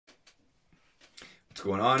What's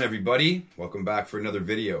going on, everybody? Welcome back for another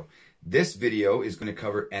video. This video is going to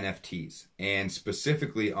cover NFTs and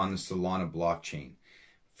specifically on the Solana blockchain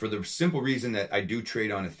for the simple reason that I do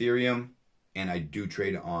trade on Ethereum and I do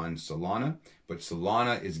trade on Solana, but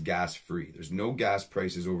Solana is gas free. There's no gas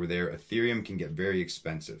prices over there. Ethereum can get very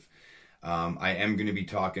expensive. I am going to be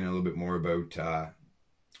talking a little bit more about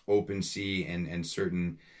OpenSea and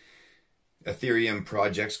certain Ethereum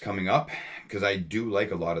projects coming up because I do like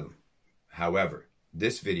a lot of them. However,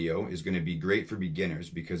 this video is going to be great for beginners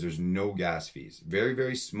because there's no gas fees. Very,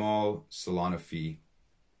 very small Solana fee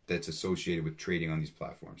that's associated with trading on these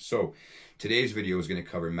platforms. So today's video is going to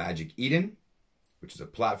cover Magic Eden, which is a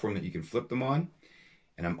platform that you can flip them on.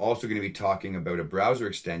 And I'm also going to be talking about a browser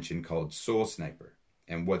extension called Solsniper.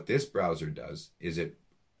 And what this browser does is it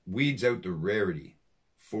weeds out the rarity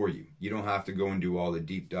for you. You don't have to go and do all the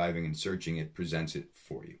deep diving and searching. It presents it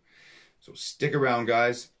for you. So stick around,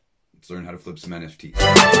 guys. Let's learn how to flip some NFTs.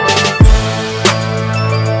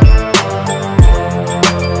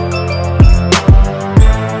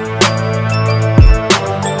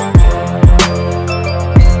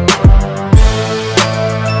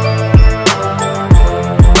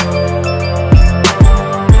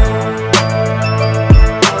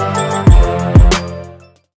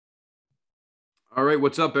 All right,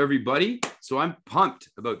 what's up, everybody? So I'm pumped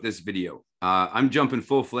about this video. I'm jumping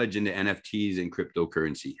full-fledged into NFTs and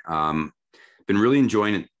cryptocurrency. Been really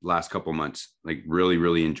enjoying it the last couple months, like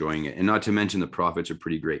really enjoying it. And not to mention the profits are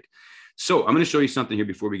pretty great. So I'm going to show you something here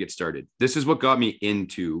before we get started. This is what got me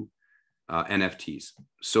into NFTs.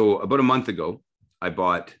 So about a month ago, I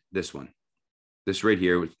bought this one. This right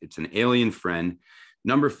here, it's an alien friend,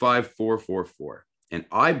 number 5444. And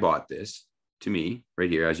I bought this, to me, right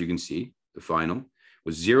here, as you can see, the final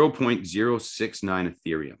was 0.069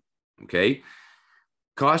 Ethereum. Okay.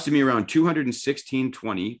 Costed me around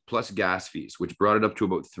 $216.20 plus gas fees, which brought it up to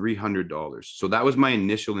about $300. So that was my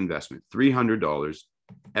initial investment, $300.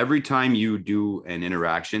 Every time you do an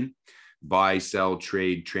interaction, buy, sell,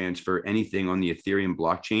 trade, transfer, anything on the Ethereum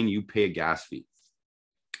blockchain, you pay a gas fee.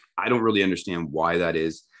 I don't really understand why that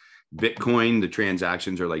is. Bitcoin, the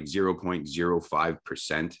transactions are like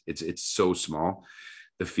 0.05%. It's so small,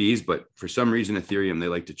 the fees, but for some reason, Ethereum, they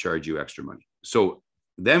like to charge you extra money. So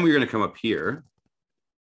then we're going to come up here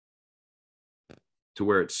to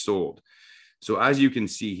where it's sold. So as you can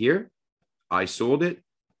see here, I sold it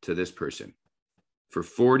to this person for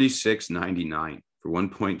 $46.99 for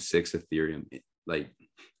 1.6 Ethereum. Like,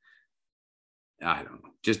 I don't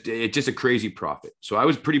know, it's just a crazy profit. So I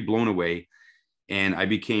was pretty blown away and I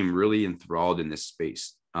became really enthralled in this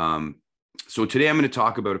space. So today I'm going to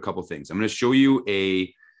talk about a couple things. I'm going to show you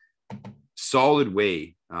a solid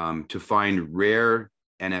way to find rare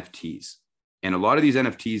NFTs. And a lot of these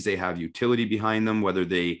NFTs, they have utility behind them, whether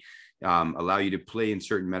they allow you to play in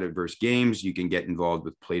certain metaverse games. You can get involved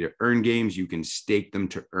with play to earn games. You can stake them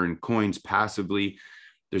to earn coins passively.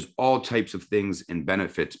 There's all types of things and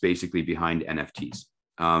benefits basically behind NFTs.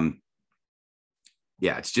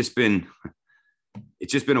 Yeah, it's just been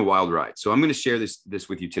a wild ride. So I'm going to share this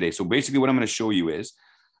with you today. So basically what I'm going to show you is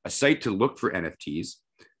a site to look for NFTs.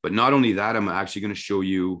 But not only that, I'm actually going to show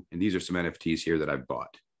you, and these are some NFTs here that I've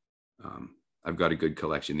bought. I've got a good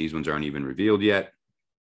collection. These ones aren't even revealed yet.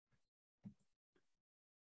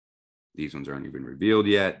 These ones aren't even revealed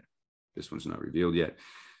yet. This one's not revealed yet.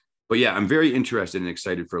 But yeah, I'm very interested and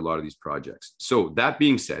excited for a lot of these projects. So that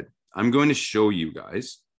being said, I'm going to show you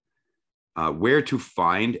guys where to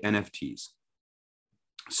find NFTs.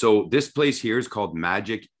 So this place here is called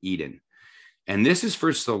Magic Eden. And this is for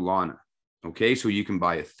Solana. Okay, so you can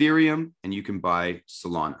buy Ethereum and you can buy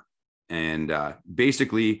Solana. And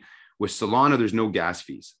basically with Solana, there's no gas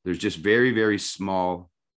fees. There's just very small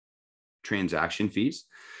transaction fees.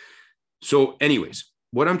 So anyways,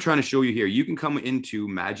 what I'm trying to show you here, you can come into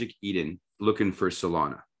Magic Eden looking for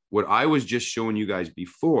Solana. What I was just showing you guys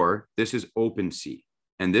before, this is OpenSea.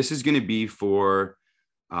 And this is going to be for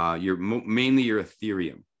mainly your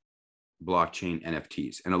Ethereum blockchain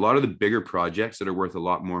NFTs. And a lot of the bigger projects that are worth a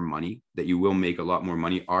lot more money, that you will make a lot more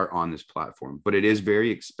money, are on this platform, but it is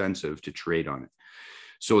very expensive to trade on it.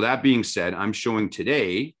 So that being said, I'm showing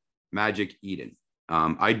today Magic Eden.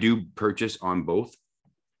 I do purchase on both,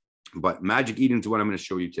 but Magic Eden is what I'm going to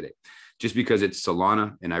show you today, just because it's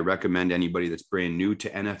Solana. And I recommend anybody that's brand new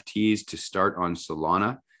to NFTs to start on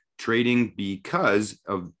Solana trading because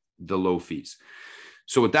of the low fees.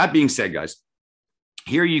 So with that being said, guys,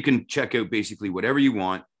 here you can check out basically whatever you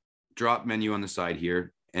want, drop menu on the side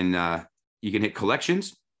here, and you can hit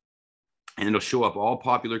collections and it'll show up all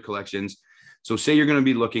popular collections. So say you're going to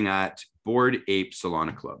be looking at Bored Ape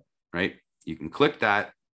Solana Club, right? You can click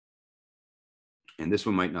that And this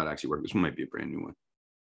one might not actually work. This one might be a brand new one.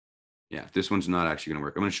 Yeah, this one's not actually going to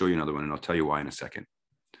work. I'm going to show you another one, and I'll tell you why in a second.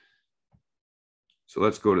 So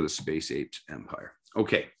let's go to the Space Apes Empire.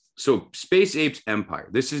 Okay, so Space Apes Empire.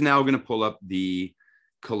 This is now going to pull up the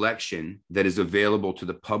collection that is available to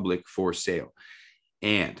the public for sale.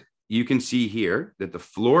 And you can see here that the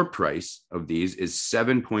floor price of these is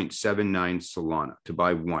 7.79 Solana to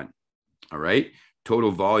buy one. All right.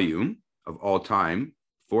 Total volume of all time,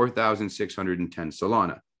 4,610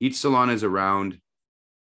 Solana. Each Solana is around,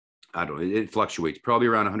 I don't know, it fluctuates, probably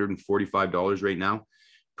around $145 right now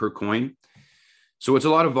per coin. So it's a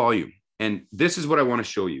lot of volume. And this is what I want to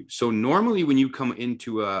show you. So normally when you come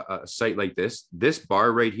into a site like this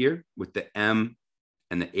bar right here with the M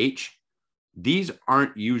and the H, these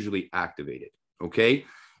aren't usually activated, okay?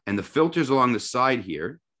 And the filters along the side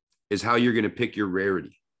here is how you're going to pick your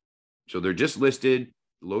rarity. So they're just listed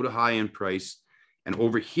low to high in price. And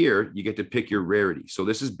over here, you get to pick your rarity. So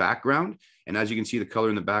this is background. And as you can see, the color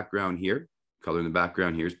in the background here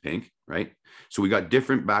is pink, right? So we got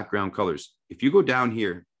different background colors. If you go down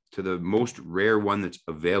here to the most rare one that's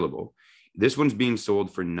available, this one's being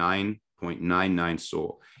sold for 9.99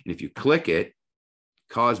 Sol. And if you click it,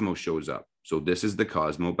 Cosmo shows up. So this is the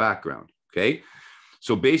Cosmo background, okay?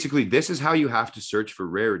 So basically, this is how you have to search for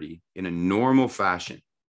rarity in a normal fashion.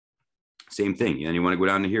 Same thing. And you want to go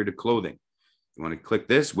down to here to clothing. You want to click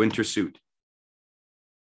this winter suit.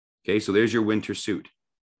 Okay, so there's your winter suit.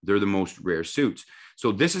 They're the most rare suits.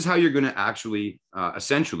 So this is how you're going to actually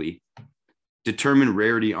essentially determine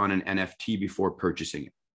rarity on an NFT before purchasing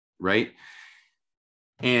it, right?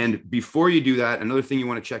 And before you do that, another thing you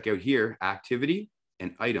want to check out here, activity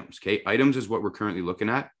and items. Okay, items is what we're currently looking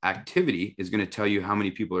at. Activity is going to tell you how many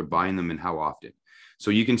people are buying them and how often. So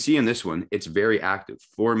you can see in this one, it's very active.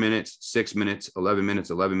 4 minutes, 6 minutes, 11 minutes,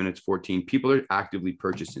 11 minutes, 14. People are actively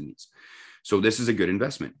purchasing these. So this is a good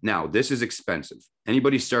investment. Now, this is expensive.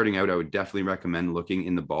 Anybody starting out, I would definitely recommend looking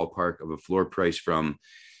in the ballpark of a floor price from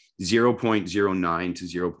 0.09 to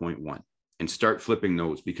 0.1 and start flipping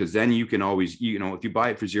those, because then you can always, if you buy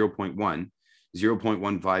it for 0.1,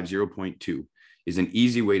 0.15, 0.2 is an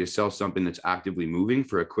easy way to sell something that's actively moving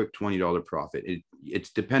for a quick $20 profit. It's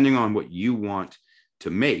depending on what you want to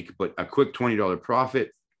make, but a quick $20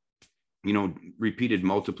 profit, repeated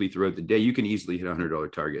multiply throughout the day, you can easily hit a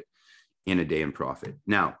 $100 target in a day in profit.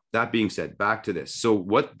 Now, that being said, back to this. So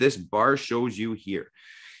what this bar shows you here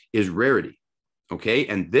is rarity, okay?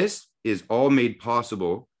 And this is all made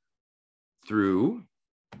possible through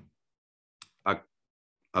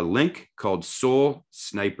a link called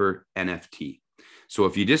Solsniper NFT. So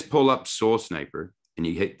if you just pull up Solsniper and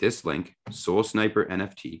you hit this link, Solsniper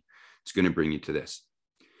NFT, it's going to bring you to this.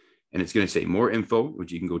 And it's going to say more info,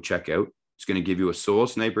 which you can go check out. It's going to give you a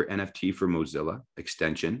Solsniper NFT for Mozilla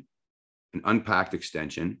extension, an unpacked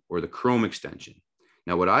extension, or the Chrome extension.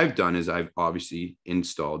 Now, what I've done is I've obviously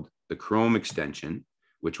installed the Chrome extension,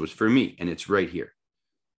 which was for me, and it's right here.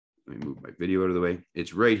 Let me move my video out of the way.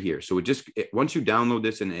 It's right here. So once you download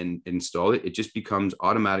this and install it, it just becomes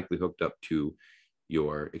automatically hooked up to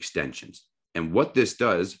your extensions. And what this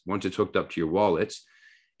does, once it's hooked up to your wallets,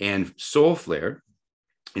 and Solflare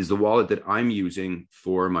is the wallet that I'm using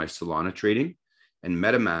for my Solana trading, and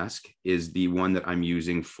MetaMask is the one that I'm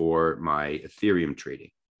using for my Ethereum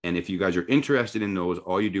trading. And if you guys are interested in those,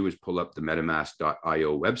 all you do is pull up the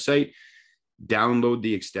metamask.io website, download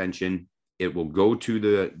the extension. It will go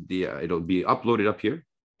to it'll be uploaded up here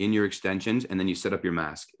in your extensions, and then you set up your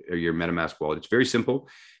mask or your MetaMask wallet. It's very simple,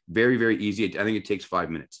 very, very easy. I think it takes 5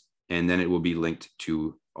 minutes, and then it will be linked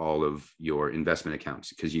to all of your investment accounts,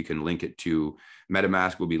 because you can link it to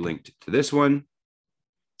MetaMask will be linked to this one,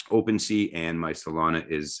 OpenSea, and my Solana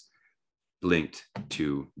is linked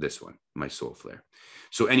to this one, my Solflare.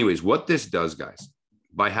 So anyways, what this does, guys,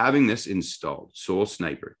 by having this installed,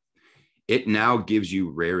 Solsniper, it now gives you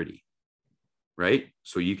rarity, right?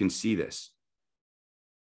 So you can see this.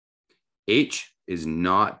 H is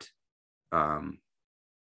not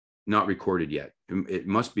recorded yet. It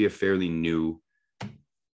must be a fairly new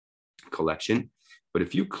collection. But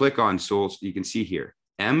if you click on Soul, you can see here,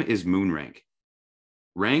 M is moon rank.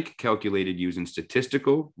 Rank calculated using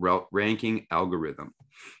statistical ranking algorithm.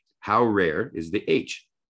 How rare is the H?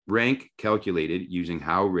 Rank calculated using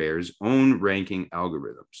How Rare's own ranking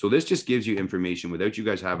algorithm. So this just gives you information without you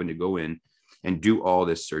guys having to go in and do all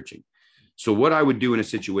this searching. So what I would do in a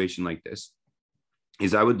situation like this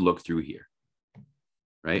is I would look through here,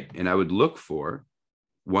 right? And I would look for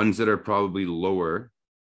ones that are probably lower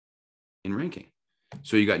in ranking.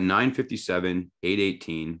 So you got 957,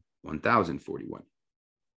 818, 1041.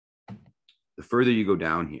 The further you go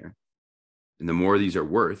down here, And the more these are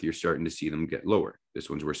worth, you're starting to see them get lower.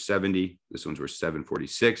 This one's worth 70. This one's worth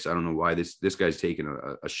 746. I don't know why this guy's taking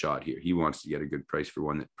a shot here. He wants to get a good price for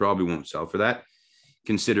one that probably won't sell for that,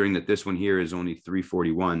 considering that this one here is only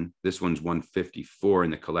 341. This one's 154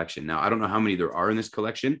 in the collection. Now, I don't know how many there are in this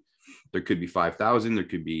collection. There could be 5,000. There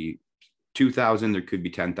could be 2,000. There could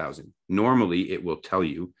be 10,000. Normally, it will tell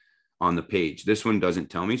you on the page. This one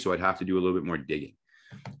doesn't tell me, so I'd have to do a little bit more digging.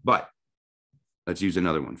 But let's use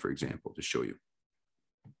another one, for example, to show you.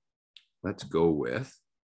 Let's go with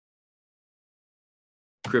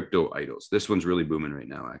crypto idols. This one's really booming right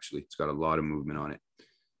now, actually. It's got a lot of movement on it.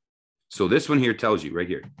 So this one here tells you right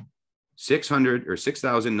here,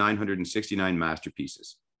 6,969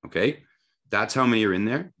 masterpieces. Okay. That's how many are in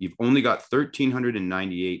there. You've only got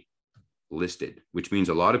 1,398 listed, which means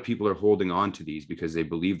a lot of people are holding on to these because they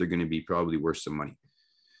believe they're going to be probably worth some money.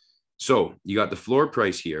 So you got the floor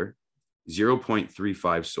price here,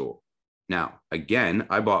 0.35 SOL. Now, again,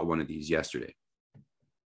 I bought one of these yesterday.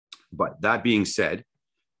 But that being said,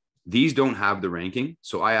 these don't have the ranking.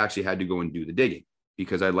 So I actually had to go and do the digging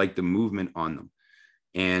because I like the movement on them.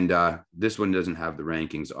 And this one doesn't have the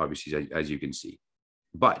rankings, obviously, as you can see.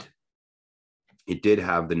 But it did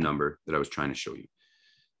have the number that I was trying to show you.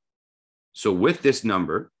 So with this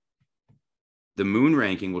number, the moon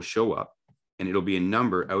ranking will show up and it'll be a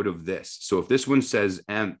number out of this. So if this one says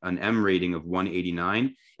an M rating of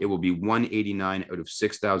 189, it will be 189 out of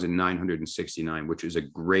 6,969, which is a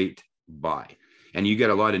great buy. And you get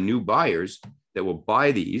a lot of new buyers that will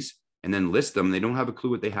buy these and then list them. They don't have a clue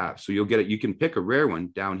what they have. So you'll get it. You can pick a rare one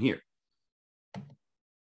down here.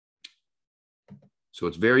 So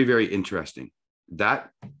it's very, very interesting. That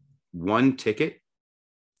one ticket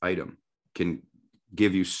item can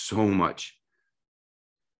give you so much.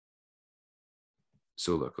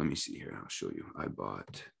 So look, let me see here. I'll show you. I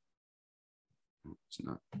bought, it's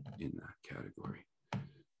not in that category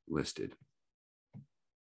listed.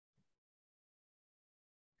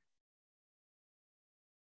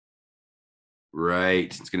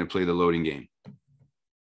 Right. It's going to play the loading game.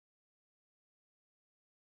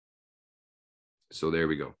 So there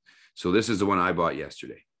we go. So this is the one I bought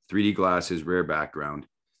yesterday. 3D glasses, rare background,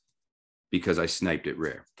 because I sniped it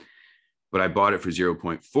rare. But I bought it for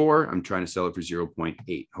 0.4. I'm trying to sell it for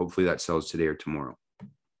 0.8. Hopefully that sells today or tomorrow.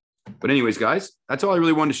 But anyways, guys, that's all I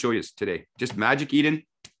really wanted to show you today. Just Magic Eden,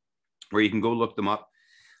 where you can go look them up.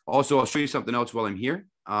 Also, I'll show you something else while I'm here.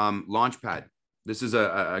 Launchpad. This is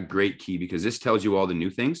a great key because this tells you all the new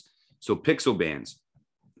things. So pixel bands,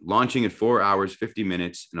 launching in 4 hours, 50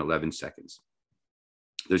 minutes, and 11 seconds.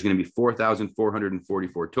 There's going to be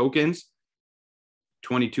 4,444 tokens.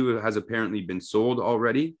 22 has apparently been sold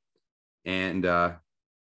already. And it's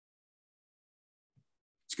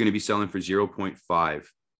going to be selling for 0.5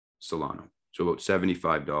 Solano. So about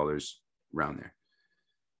 $75 around there.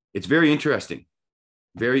 It's very interesting.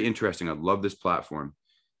 Very interesting. I love this platform.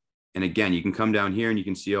 And again, you can come down here and you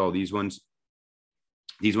can see all these ones.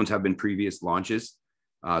 These ones have been previous launches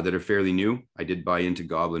that are fairly new. I did buy into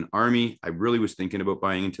Goblin Army. I really was thinking about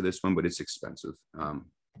buying into this one, but it's expensive.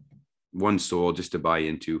 One SOL just to buy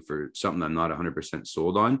into for something I'm not 100%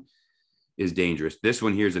 sold on is dangerous. This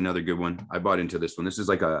one here is another good one. I bought into this one. This is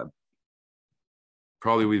like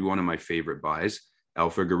probably one of my favorite buys.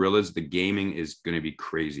 Alpha Gorillas. The gaming is going to be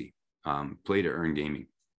crazy. Play to earn gaming.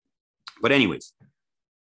 But anyways,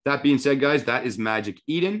 that being said, guys, that is Magic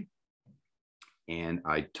Eden. And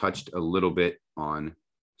I touched a little bit on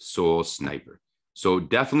Solsniper. So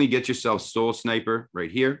definitely get yourself Solsniper right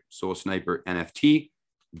here. Solsniper NFT.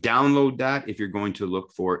 Download that if you're going to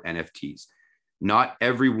look for NFTs. Not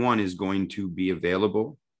everyone is going to be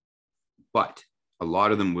available, but a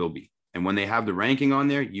lot of them will be. And when they have the ranking on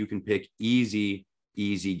there, you can pick easy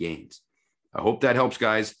gains. I hope that helps,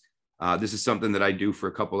 guys. This is something that I do for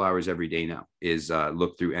a couple hours every day now is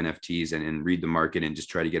look through NFTs and read the market and just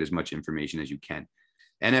try to get as much information as you can.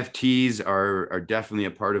 NFTs are definitely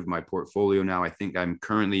a part of my portfolio now. I think I'm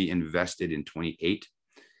currently invested in 28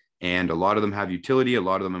 and a lot of them have utility. A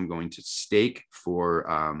lot of them I'm going to stake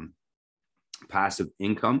for passive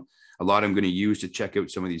income. A lot I'm going to use to check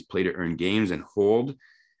out some of these play to earn games and hold,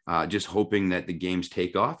 just hoping that the games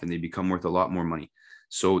take off and they become worth a lot more money.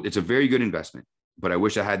 So it's a very good investment. But I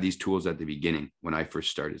wish I had these tools at the beginning when I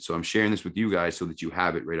first started. So I'm sharing this with you guys so that you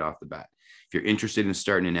have it right off the bat. If you're interested in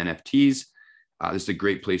starting in NFTs, this is a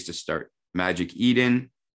great place to start. Magic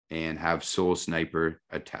Eden and have Solsniper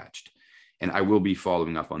attached. And I will be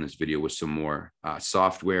following up on this video with some more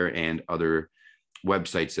software and other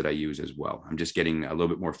websites that I use as well. I'm just getting a little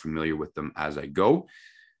bit more familiar with them as I go.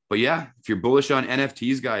 But yeah, if you're bullish on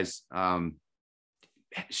NFTs, guys,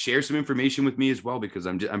 share some information with me as well, because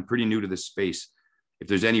I'm pretty new to this space. If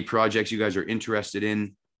there's any projects you guys are interested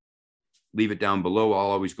in, leave it down below.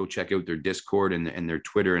 I'll always go check out their Discord and their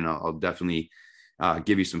Twitter, and I'll definitely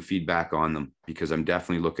give you some feedback on them, because I'm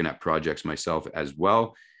definitely looking at projects myself as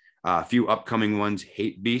well. A few upcoming ones: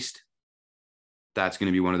 Hate Beast. That's going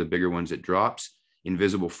to be one of the bigger ones that drops.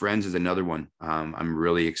 Invisible Friends is another one I'm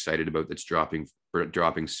really excited about, that's dropping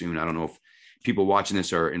soon. I don't know if people watching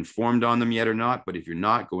this are informed on them yet or not, but if you're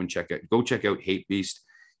not, go check out Hate Beast,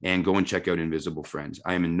 and go and check out Invisible Friends.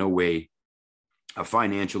 I am in no way a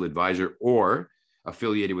financial advisor or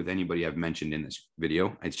affiliated with anybody I've mentioned in this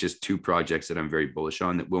video. It's just two projects that I'm very bullish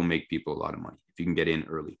on that will make people a lot of money if you can get in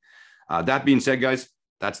early. That being said, guys,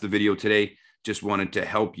 that's the video today. Just wanted to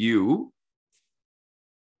help you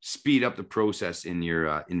speed up the process in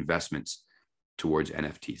your investments towards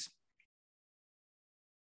NFTs.